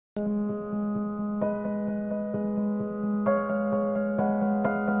Hi,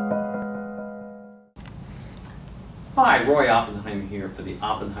 Roy Oppenheim here for the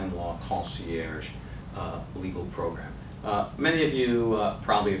Oppenheim Law Concierge legal program. Many of you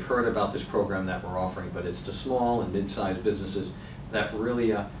probably have heard about this program that we're offering, but it's to small and mid-sized businesses that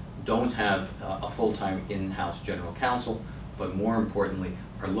really don't have a full-time in-house general counsel, but more importantly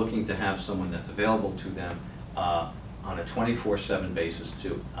are looking to have someone that's available to them on a 24/7 basis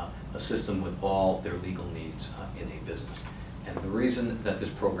to assist them with all their legal needs in a business. And the reason that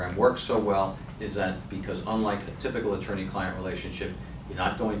this program works so well is that because unlike a typical attorney-client relationship, you're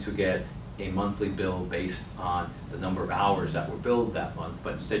not going to get a monthly bill based on the number of hours that were billed that month,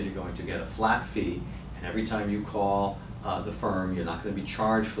 but instead you're going to get a flat fee, and every time you call the firm, you're not going to be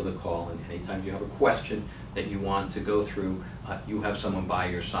charged for the call, and anytime you have a question that you want to go through, you have someone by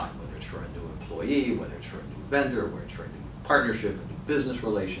your side, whether it's for a new employee, whether it's for a new vendor, whether it's for a new partnership, a new business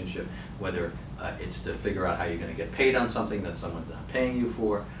relationship, whether it's to figure out how you're going to get paid on something that someone's not paying you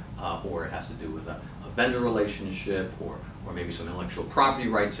for, or it has to do with a vendor relationship, or maybe some intellectual property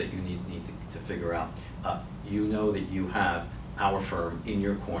rights that you need to figure out. You know that you have our firm in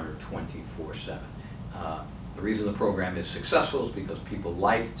your corner 24/7. The reason the program is successful is because people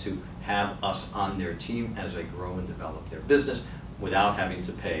like to have us on their team as they grow and develop their business without having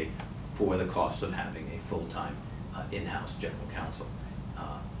to pay for the cost of having a full-time in-house general counsel.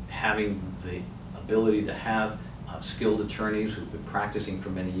 Having the ability to have skilled attorneys who've been practicing for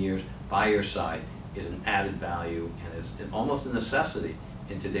many years by your side is an added value and is almost a necessity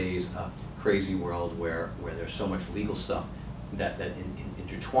in today's crazy world where there's so much legal stuff that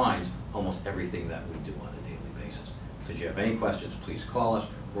intertwines almost everything that we do on a daily basis. So if you have any questions, please call us.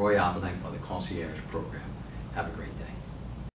 Roy Oppenheim for the Concierge program. Have a great day.